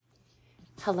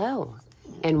Hello,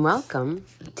 and welcome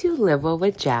to Live Well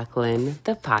with Jacqueline,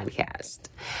 the podcast.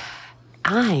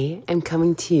 I am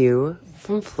coming to you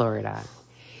from Florida.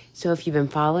 So if you've been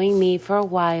following me for a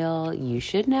while, you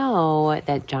should know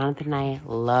that Jonathan and I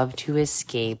love to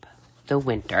escape the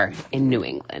winter in New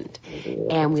England.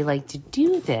 And we like to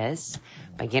do this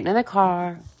by getting in the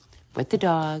car with the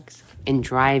dogs and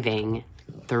driving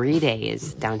 3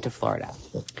 days down to Florida.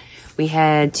 We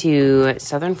head to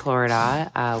southern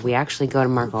Florida. We actually go to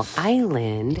Marco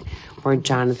Island, where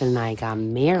Jonathan and I got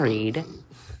married.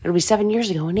 It'll be 7 years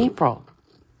ago in April.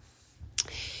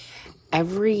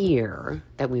 Every year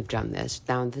that we've done this,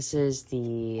 now this is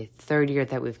the third year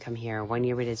that we've come here. 1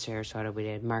 year we did Sarasota, we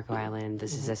did Marco Island.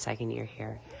 This is the second year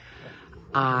here.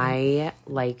 I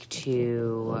like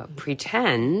to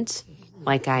pretend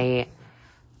like I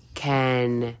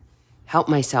can help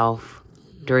myself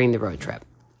during the road trip.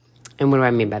 And what do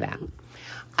I mean by that?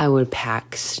 I would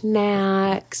pack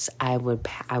snacks. I would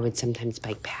sometimes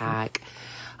pack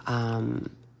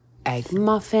egg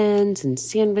muffins and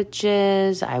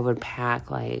sandwiches. I would pack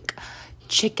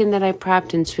chicken that I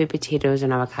prepped and sweet potatoes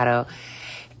and avocado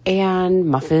and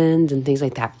muffins and things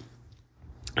like that.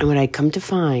 And what I come to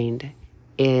find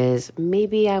is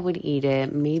maybe I would eat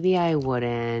it, maybe I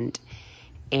wouldn't.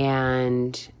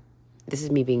 And this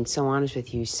is me being so honest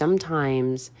with you.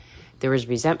 Sometimes there was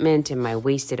resentment in my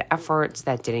wasted efforts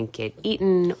that didn't get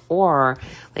eaten, or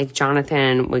like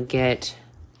Jonathan would get,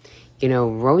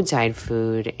 roadside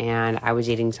food and I was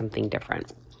eating something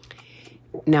different.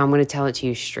 Now I'm going to tell it to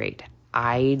you straight.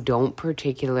 I don't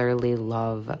particularly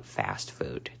love fast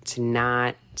food. It's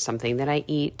not something that I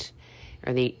eat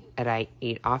or that I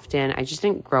eat often. I just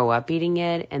didn't grow up eating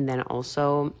it. And then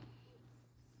also,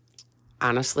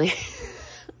 honestly,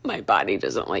 my body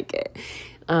doesn't like it.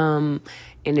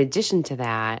 In addition to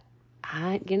that,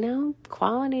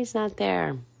 quality's not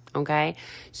there. Okay.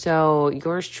 So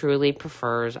yours truly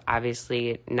prefers,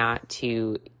 obviously, not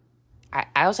to,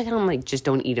 I also kind of just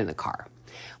don't eat in the car.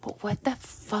 But what the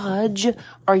fudge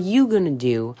are you going to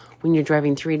do when you're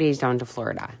driving 3 days down to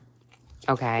Florida?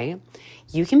 Okay.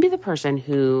 You can be the person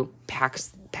who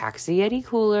packs the Yeti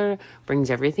cooler, brings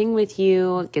everything with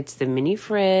you, gets the mini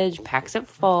fridge, packs it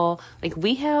full.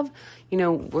 We have,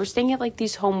 we're staying at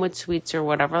these Homewood Suites or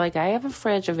whatever. I have a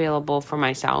fridge available for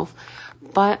myself,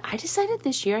 but I decided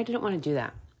this year I didn't want to do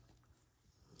that.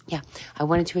 Yeah, I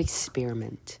wanted to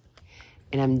experiment,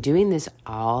 and I'm doing this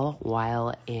all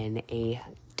while in a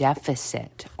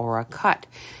deficit or a cut.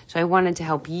 So I wanted to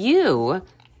help you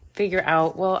figure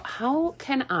out, well, how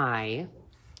can I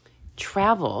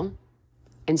travel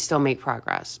and still make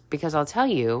progress? Because I'll tell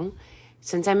you,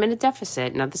 since I'm in a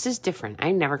deficit, now this is different.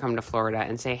 I never come to Florida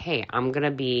and say, hey, I'm going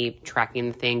to be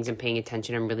tracking the things and paying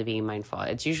attention and really being mindful.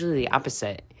 It's usually the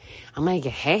opposite. I'm like,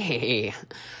 hey,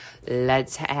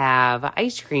 let's have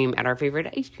ice cream at our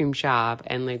favorite ice cream shop.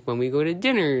 And when we go to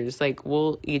dinners,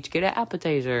 we'll each get an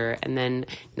appetizer and then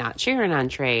not share an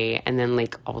entree and then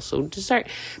also dessert.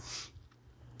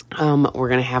 We're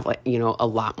going to have a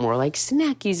lot more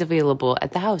snackies available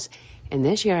at the house. And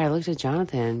this year I looked at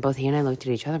Jonathan, both he and I looked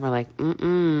at each other, we're like,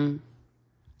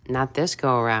 not this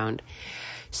go around.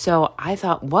 So I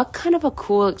thought, what kind of a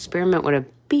cool experiment would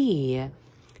it be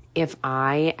if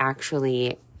I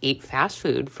actually ate fast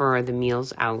food for the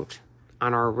meals out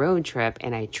on our road trip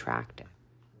and I tracked it?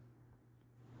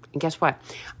 And guess what?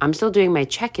 I'm still doing my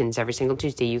check-ins every single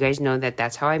Tuesday. You guys know that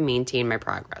that's how I maintain my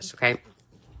progress, okay?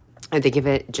 I think of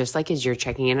it just like as you're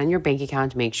checking in on your bank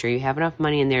account to make sure you have enough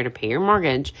money in there to pay your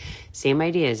mortgage. Same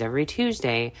idea as every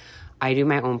Tuesday, I do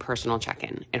my own personal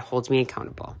check-in. It holds me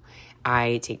accountable.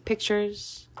 I take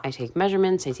pictures, I take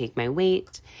measurements, I take my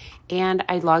weight, and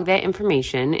I log that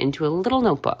information into a little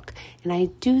notebook. And I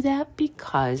do that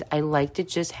because I like to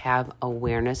just have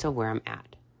awareness of where I'm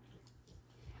at.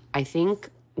 I think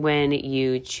when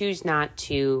you choose not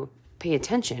to pay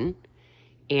attention,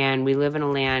 and we live in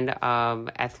a land of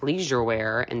athleisure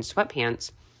wear and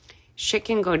sweatpants, shit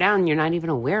can go down you're not even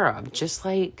aware of. Just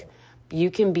like you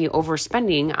can be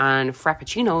overspending on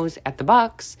Frappuccinos at the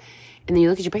Bucks, and then you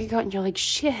look at your bank account and you're like,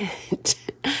 shit,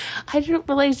 I didn't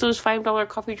realize those $5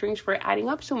 coffee drinks were adding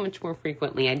up so much more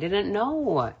frequently. I didn't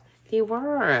know they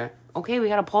were. Okay, we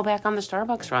got to pull back on the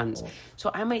Starbucks runs.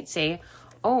 So I might say,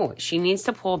 oh, she needs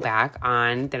to pull back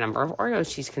on the number of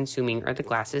Oreos she's consuming or the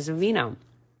glasses of vino.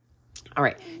 All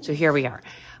right, so here we are.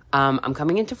 I'm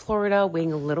coming into Florida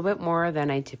weighing a little bit more than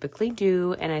I typically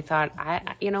do, and I thought,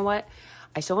 you know what?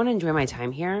 I still want to enjoy my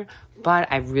time here,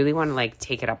 but I really want to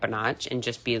take it up a notch and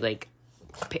just be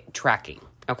tracking,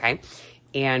 okay?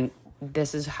 And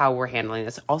this is how we're handling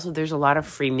this. Also, there's a lot of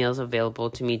free meals available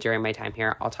to me during my time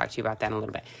here. I'll talk to you about that in a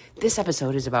little bit. This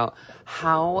episode is about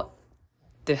how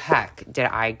the heck did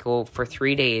I go for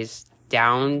 3 days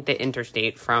down the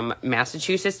interstate from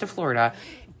Massachusetts to Florida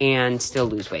and still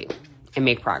lose weight and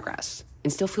make progress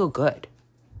and still feel good.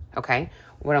 Okay?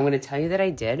 What I'm going to tell you that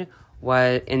I did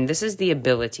was, and this is the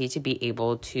ability to be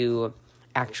able to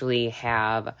actually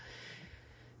have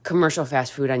commercial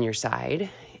fast food on your side,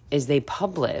 is they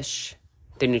publish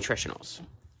the nutritionals.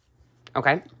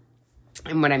 Okay?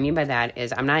 And what I mean by that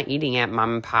is I'm not eating at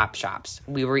mom and pop shops.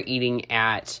 We were eating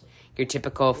at your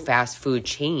typical fast food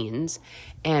chains,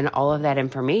 and all of that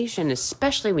information,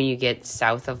 especially when you get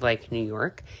south of like New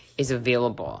York, is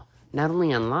available not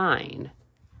only online,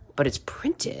 but it's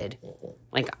printed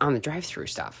like on the drive-through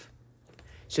stuff.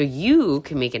 So you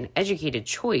can make an educated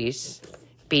choice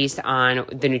based on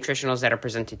the nutritionals that are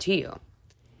presented to you.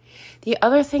 The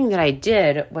other thing that I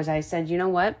did was I said, you know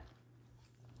what?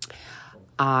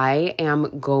 I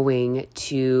am going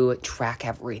to track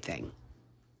everything.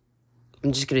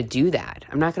 I'm just going to do that.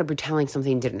 I'm not going to pretend like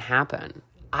something didn't happen.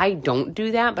 I don't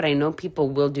do that, but I know people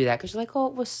will do that because you're like, oh,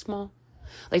 it was small.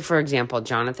 Like, for example,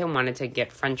 Jonathan wanted to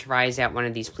get French fries at one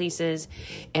of these places,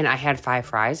 and I had 5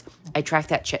 fries. I tracked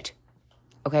that shit.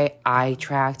 Okay? I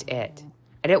tracked it.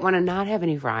 I didn't want to not have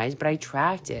any fries, but I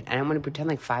tracked it. I didn't want to pretend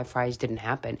like 5 fries didn't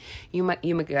happen. You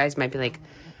guys might be like,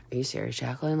 are you serious,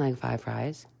 Jacqueline? Like 5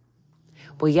 fries?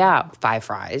 Well, yeah, 5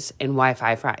 fries. And why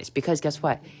 5 fries? Because guess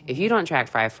what? If you don't track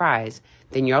 5 fries,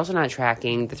 then you're also not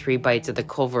tracking the 3 bites of the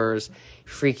Culver's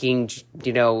freaking,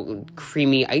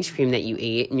 creamy ice cream that you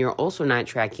ate. And you're also not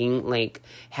tracking like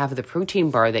half of the protein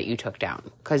bar that you took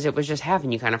down because it was just half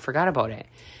and you kind of forgot about it.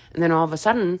 And then all of a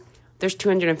sudden, there's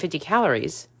 250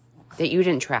 calories that you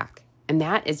didn't track. And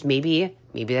that is maybe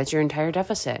that's your entire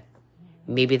deficit.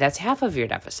 Maybe that's half of your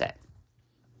deficit.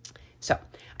 So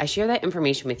I share that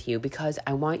information with you because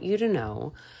I want you to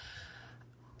know,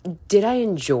 did I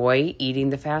enjoy eating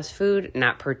the fast food?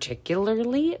 Not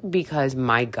particularly, because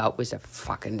my gut was a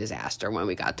fucking disaster when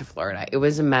we got to Florida. It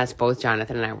was a mess. Both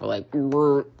Jonathan and I were like,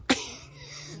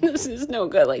 this is no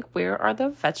good. Like, where are the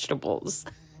vegetables?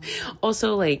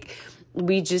 Also, like,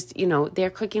 we just, they're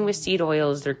cooking with seed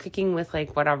oils. They're cooking with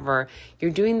like whatever. You're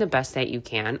doing the best that you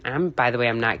can. By the way,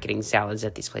 I'm not getting salads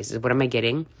at these places. What am I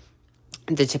getting?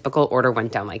 The typical order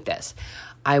went down like this.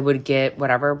 I would get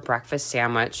whatever breakfast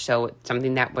sandwich. So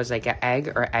something that was like an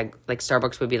egg, like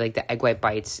Starbucks would be like the egg white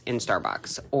bites in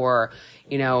Starbucks. Or,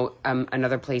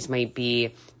 another place might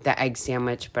be the egg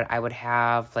sandwich, but I would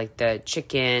have like the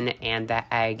chicken and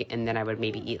the egg. And then I would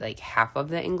maybe eat like half of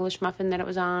the English muffin that it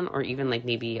was on, or even like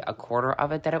maybe a quarter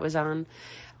of it that it was on.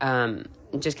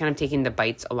 Just kind of taking the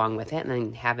bites along with it and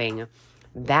then having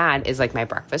that is like my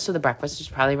breakfast. So the breakfast was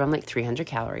probably around like 300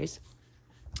 calories.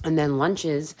 And then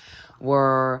lunches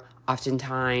were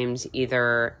oftentimes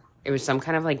either, it was some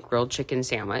kind of like grilled chicken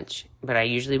sandwich, but I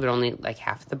usually would only like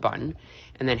half the bun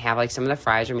and then have like some of the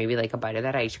fries or maybe like a bite of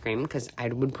that ice cream because I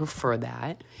would prefer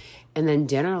that. And then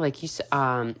dinner, like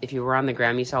if you were on the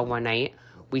gram, you saw one night,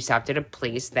 we stopped at a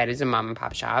place that is a mom and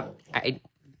pop shop. I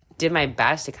did my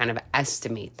best to kind of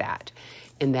estimate that.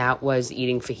 And that was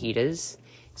eating fajitas.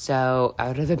 So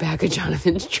out of the back of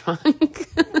Jonathan's trunk.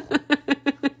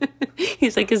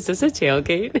 He's like, is this a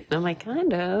tailgate? And I'm like,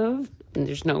 kind of. And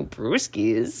there's no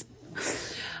brewskis.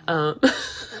 That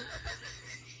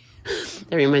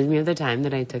reminds me of the time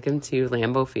that I took him to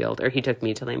Lambeau Field, or he took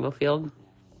me to Lambeau Field.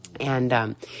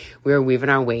 And we were weaving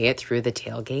our way through the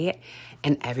tailgate,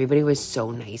 and everybody was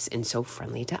so nice and so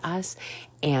friendly to us.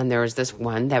 And there was this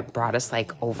one that brought us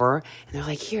like over, and they're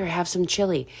like, here, have some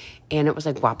chili. And it was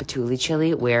like Wapatuli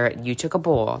chili, where you took a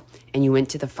bowl and you went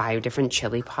to the 5 different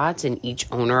chili pots, and each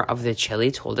owner of the chili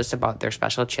told us about their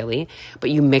special chili. But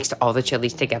you mixed all the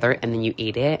chilies together and then you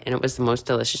ate it, and it was the most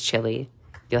delicious chili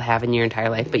you'll have in your entire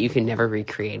life, but you can never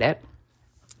recreate it.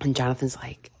 And Jonathan's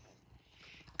like,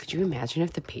 could you imagine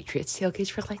if the Patriots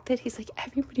tailgates were like that? He's like,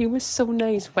 everybody was so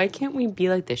nice. Why can't we be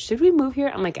like this? Should we move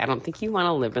here? I'm like, I don't think you want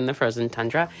to live in the frozen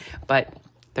tundra, but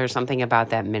there's something about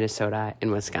that Minnesota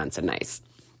and Wisconsin nice.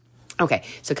 Okay,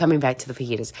 so coming back to the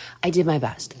fajitas, I did my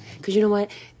best. Because you know what?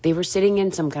 They were sitting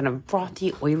in some kind of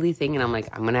frothy, oily thing, and I'm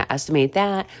like, I'm going to estimate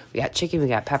that. We got chicken, we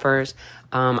got peppers.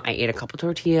 I ate a couple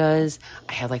tortillas.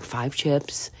 I had like 5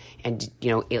 chips and,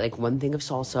 ate like 1 thing of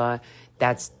salsa.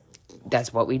 That's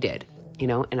what we did.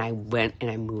 And I went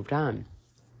and I moved on.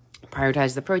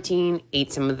 Prioritized the protein,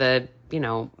 ate some of the,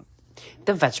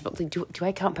 the vegetables. Like, do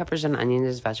I count peppers and onions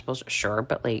as vegetables? Sure.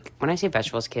 But like, when I say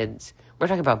vegetables, kids, we're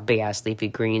talking about big ass leafy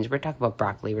greens. We're talking about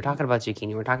broccoli. We're talking about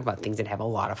zucchini. We're talking about things that have a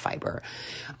lot of fiber,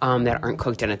 that aren't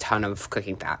cooked in a ton of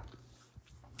cooking fat.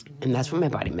 And that's when my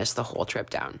body missed the whole trip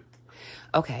down.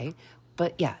 Okay,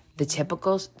 but yeah, the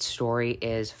typical story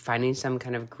is finding some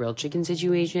kind of grilled chicken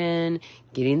situation,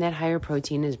 getting that higher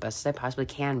protein as best as I possibly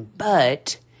can,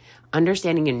 but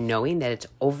understanding and knowing that it's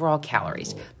overall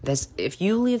calories. This, if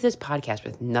you leave this podcast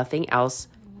with nothing else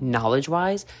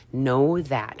knowledge-wise, know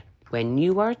that when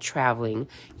you are traveling,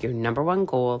 your number one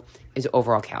goal is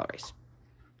overall calories.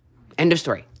 End of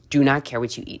story. Do not care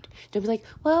what you eat. Don't be like,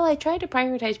 well, I tried to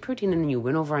prioritize protein and then you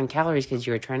went over on calories because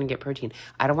you were trying to get protein.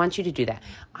 I don't want you to do that.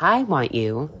 I want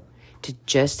you to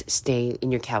just stay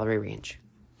in your calorie range.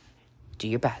 Do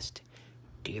your best.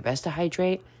 Do your best to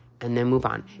hydrate and then move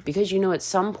on. Because at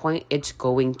some point it's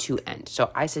going to end.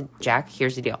 So I said, Jack,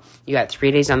 here's the deal. You got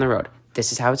 3 days on the road.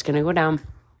 This is how it's going to go down.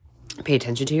 Pay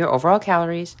attention to your overall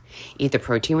calories. Eat the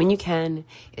protein when you can.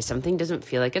 If something doesn't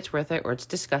feel like it's worth it or it's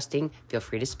disgusting, feel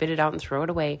free to spit it out and throw it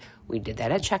away. We did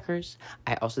that at Checkers.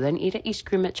 I also then ate an ice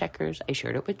cream at Checkers. I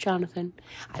shared it with Jonathan.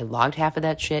 I logged half of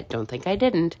that shit. Don't think I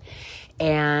didn't.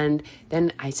 And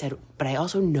then I said, but I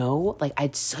also know, I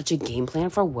had such a game plan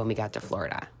for when we got to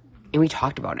Florida. And we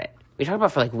talked about it. We talked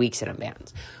about it for weeks in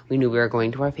advance. We knew we were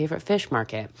going to our favorite fish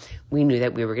market. We knew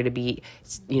that we were going to be,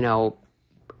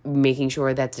 making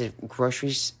sure that the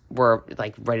groceries were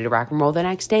ready to rock and roll the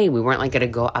next day. We weren't going to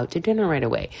go out to dinner right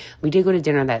away. We did go to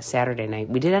dinner that Saturday night.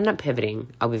 We did end up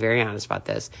pivoting. I'll be very honest about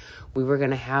this. We were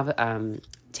going to have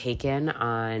taken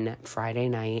on Friday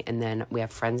night, and then we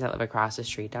have friends that live across the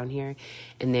street down here,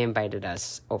 and they invited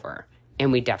us over.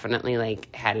 And we definitely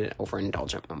had an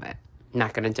overindulgent moment.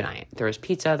 Not going to deny it. There was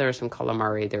pizza, there was some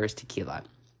calamari, there was tequila.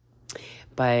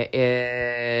 But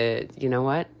you know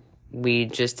what? We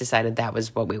just decided that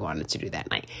was what we wanted to do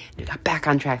that night. We got back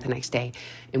on track the next day,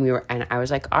 and I was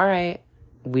like, all right,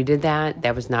 we did that.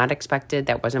 That was not expected.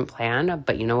 That wasn't planned,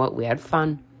 but you know what? We had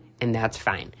fun, and that's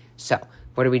fine. So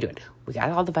what are we doing? We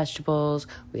got all the vegetables.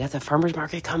 We got the farmer's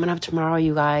market coming up tomorrow,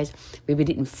 you guys. We've been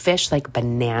eating fish like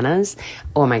bananas.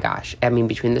 Oh my gosh. I mean,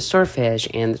 between the swordfish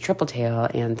and the triple tail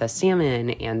and the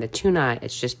salmon and the tuna,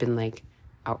 it's just been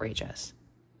outrageous.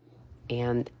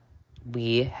 And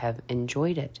we have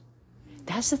enjoyed it.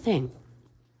 That's the thing.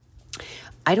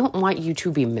 I don't want you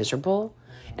to be miserable,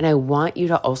 and I want you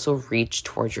to also reach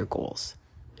towards your goals.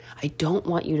 I don't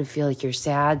want you to feel like you're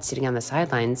sad sitting on the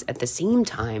sidelines. At the same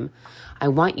time, I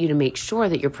want you to make sure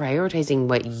that you're prioritizing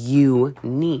what you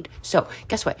need. So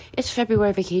guess what? It's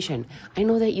February vacation. I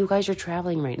know that you guys are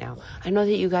traveling right now. I know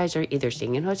that you guys are either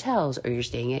staying in hotels or you're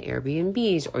staying at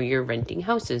Airbnbs or you're renting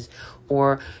houses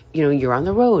or, you're on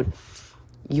the road.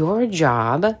 Your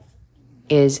job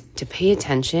is to pay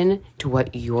attention to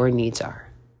what your needs are.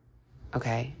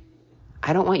 Okay?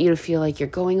 I don't want you to feel like you're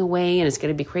going away and it's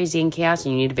going to be crazy and chaos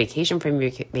and you need a vacation from your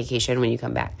vacation when you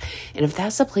come back. And if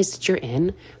that's the place that you're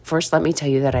in, first let me tell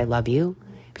you that I love you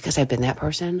because I've been that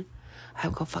person. I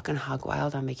would go fucking hog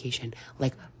wild on vacation.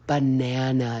 Like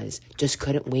bananas. Just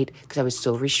couldn't wait because I was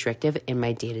so restrictive in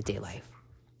my day-to-day life.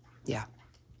 Yeah.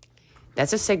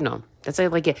 That's a signal. That's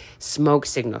like a smoke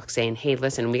signal saying, hey,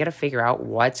 listen, we got to figure out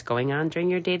what's going on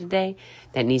during your day-to-day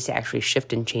that needs to actually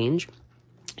shift and change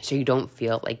so you don't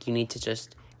feel like you need to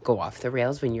just go off the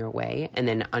rails when you're away and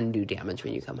then undo damage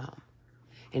when you come home.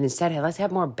 And instead, hey, let's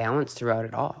have more balance throughout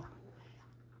it all.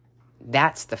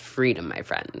 That's the freedom, my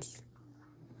friends.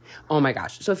 Oh my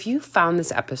gosh. So if you found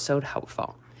this episode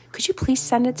helpful, could you please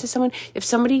send it to someone? If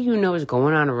somebody you know is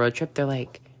going on a road trip, they're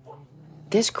like,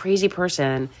 this crazy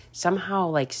person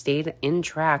somehow stayed in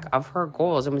track of her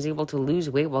goals and was able to lose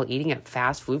weight while eating at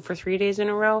fast food for 3 days in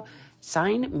a row.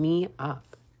 Sign me up.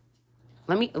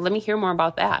 Let me hear more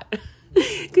about that.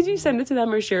 Could you send it to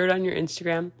them or share it on your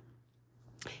Instagram?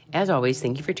 As always,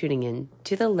 thank you for tuning in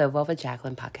to the Live Well with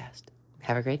Jacqueline podcast.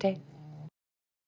 Have a great day.